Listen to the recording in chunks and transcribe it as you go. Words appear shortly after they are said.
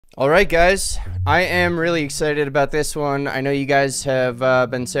Alright guys, I am really excited about this one. I know you guys have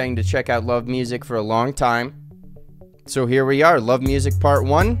been saying to check out Love Music for a long time. So here we are, Love Music Part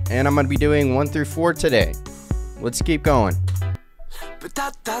 1, and I'm going to be doing 1 through 4 today. Let's keep going.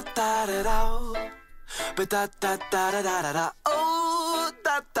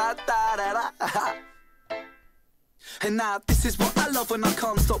 And now this is what I love when I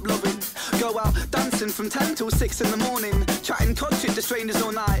can't stop loving. Go out dancing from 10 till 6 in the morning, chatting cod shit to strangers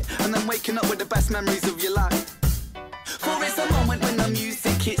all night, and then waking up with the best memories of your life. For it's a moment when the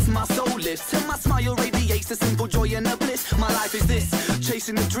music hits my soul lifts, and my smile radiates a simple joy and a bliss. My life is this,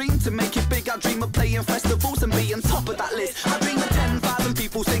 chasing a dream to make it big. I dream of playing festivals and being top of that list. I dream of 10,000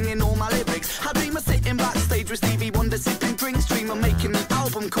 people singing all my lyrics. I dream of sitting backstage with Stevie Wonder sipping drinks. Dream of making an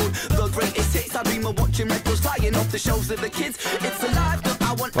album called The Greatest Hits. I dream of watching records flying off the shelves of the kids. It's a life that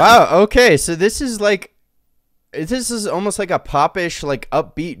I want. Wow, okay, so this is almost like a pop-ish, like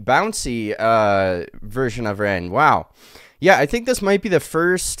upbeat, bouncy version of REN. Wow. Yeah, I think this might be the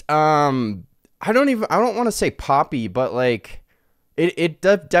first I don't want to say poppy, but like it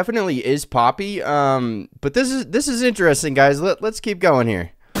definitely is poppy. But this is interesting, guys. Let's keep going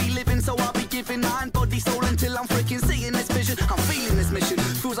here. So I'll be giving mind, body, soul until I'm freaking seeing this vision. I'm feeling this mission.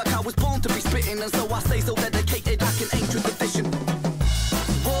 Feels like I was born to be spitting, and so I stay so dedicated like an ancient tradition.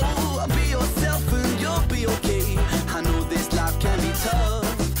 Whoa, be yourself and you'll be okay. I know this life can be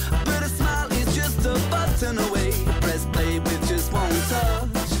tough, but a smile is just a button away. Press play with just one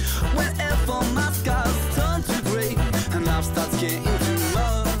touch. Whenever my skies turn to grey and life starts getting too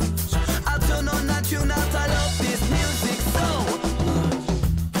much, I turn on that tune out. I love this music so.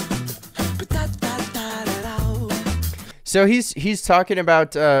 So he's talking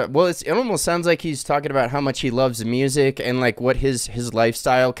about well, it almost sounds like he's talking about how much he loves music and like what his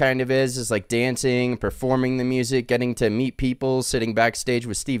lifestyle kind of is like dancing, performing the music, getting to meet people, sitting backstage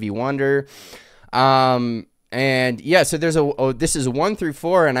with Stevie Wonder. And yeah, so there's this is 1 through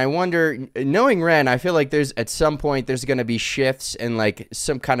 4, and I wonder, knowing REN, I feel like there's at some point there's going to be shifts and like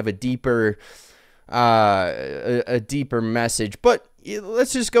some kind of a deeper message, but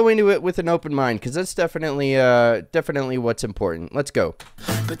let's just go into it with an open mind, because that's definitely what's important. Let's go.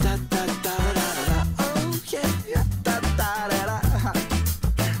 I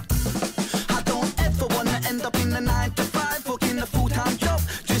don't ever want to end up in a 9 to 5 working a full-time job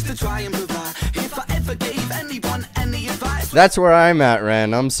just to try and provide. If I ever gave anyone any advice, that's where I'm at,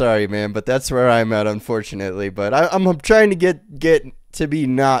 REN. I'm sorry, man, but that's where I'm at, unfortunately. But I'm trying to get to be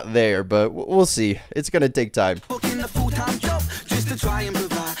not there, but we'll see. It's gonna take time. Working a full-time job just to try and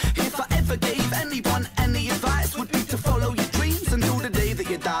provide. If I ever gave anyone any advice, would be to follow your dreams until the day that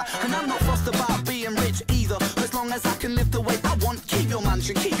you die. And I'm not fussed about being rich either, as long as I can live the way I want. Keep your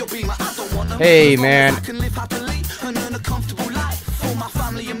mansion, keep your beamer. I don't want them. Hey, man. I can live happily and earn a comfortable life for my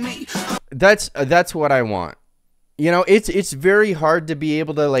family and me. That's what I want. You know, it's very hard to be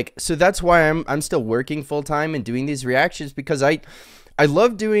able to, like, so that's why I'm still working full time and doing these reactions, because I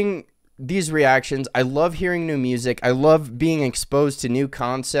love doing these reactions. I love hearing new music. I love being exposed to new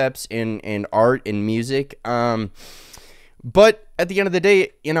concepts in art and music. But at the end of the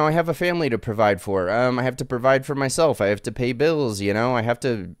day, you know, I have a family to provide for. I have to provide for myself. I have to pay bills, you know. I have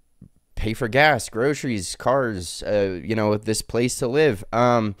to pay for gas, groceries, cars, you know, this place to live.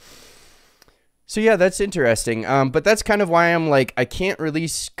 So yeah, that's interesting. But that's kind of why I'm like, I can't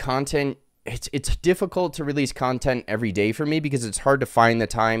release content. It's difficult to release content every day for me, because it's hard to find the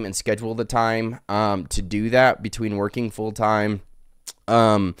time and schedule the time to do that between working full time,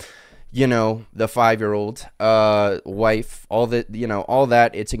 you know, the 5-year-old wife, all that, you know, all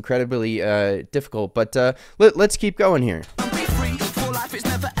that. It's incredibly difficult. But let's keep going here. Be free, for life is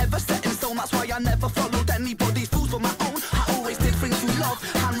never ever set in stone. That's why I never followed anybody's rules for my own. I always did things with love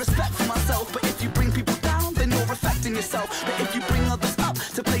and respect for myself. But if you bring people down, then you're affecting yourself. But if you bring others up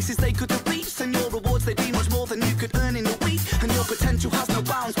to places they couldn't reach, then your rewards, they be much more than you could earn in a week. And your potential has no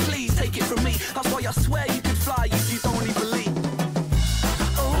bounds, please take it from me. That's why I swear you could fly if you don't even believe.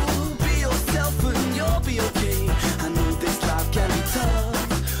 Oh, be yourself and you'll be okay. I know this life can be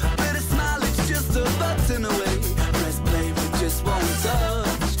tough, but a smile is just a button away. Press play with just one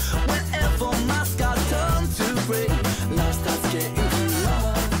touch. Whenever my skies turn to grey, life starts getting too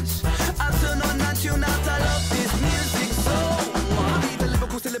much. I turn on that tune out. I love this music so much. I be the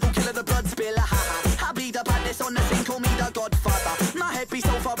lyrical syllable killer, the blood spiller. I be the baddest on the scene, call me the Godfather. My head be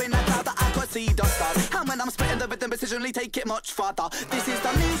so far in the cloud that I could see the stars. And when I'm spitting the rhythm, precisionally take it much farther. This is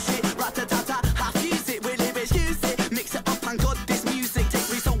the new shit, rat-a-ta-ta. I fuse it, really excuse it. Mix it up and got this music. Take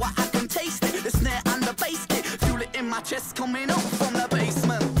me so I can taste it. The snare and the bass kick, feel it in my chest coming up from the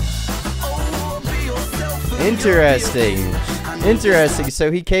basement. Oh, be yourself. Interesting. Interesting.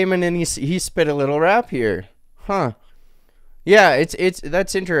 So he came in and he spit a little rap here. Huh. Yeah,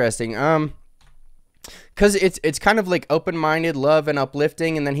 that's interesting. Cause it's kind of like open-minded, love and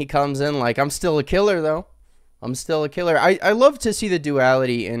uplifting, and then he comes in like, I'm still a killer though. I'm still a killer. I love to see the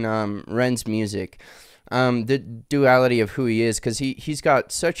duality in Ren's music. The duality of who he is, because he's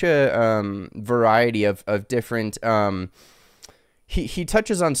got such a variety of different he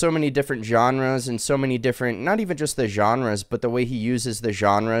touches on so many different genres and so many different, not even just the genres, but the way he uses the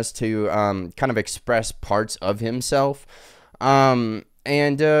genres to kind of express parts of himself. Yeah,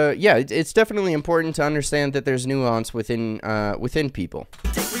 it's definitely important to understand that there's nuance within people.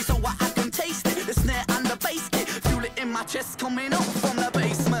 Take me so I can taste it. The snare and the bass kick. Feel it in my chest coming up from the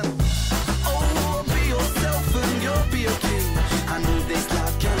basement. Oh, be yourself and you'll be okay. I know this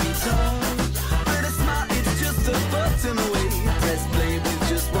life can be tough, but it's not, it's just a button away. Press play with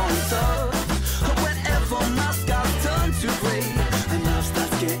just one touch. Whenever my skies turn to grey and life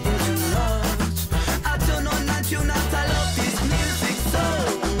starts getting too much, I turn on and tune out. I love this music so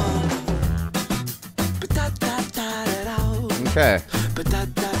much. But da-da-da-da-da. Okay. But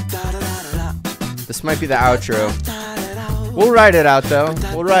da-da-da-da-da-da. This might be the outro. We'll write it out though.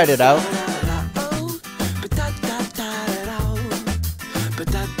 We'll write it out.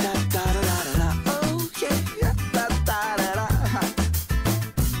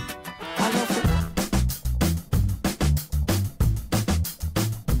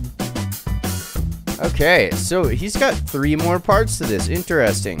 Okay, so he's got 3 more parts to this.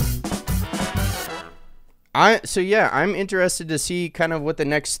 Interesting. I'm interested to see kind of what the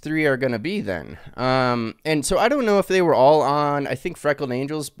next 3 are gonna be then. And so I don't know if they were all on. I think Freckled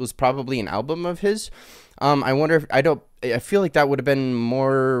Angels was probably an album of his. I wonder if I feel like that would have been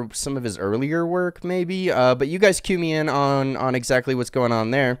more some of his earlier work maybe. But you guys cue me in on exactly what's going on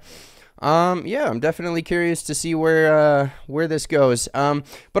there. Yeah, I'm definitely curious to see where this goes.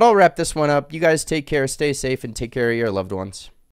 But I'll wrap this one up. You guys take care, stay safe, and take care of your loved ones.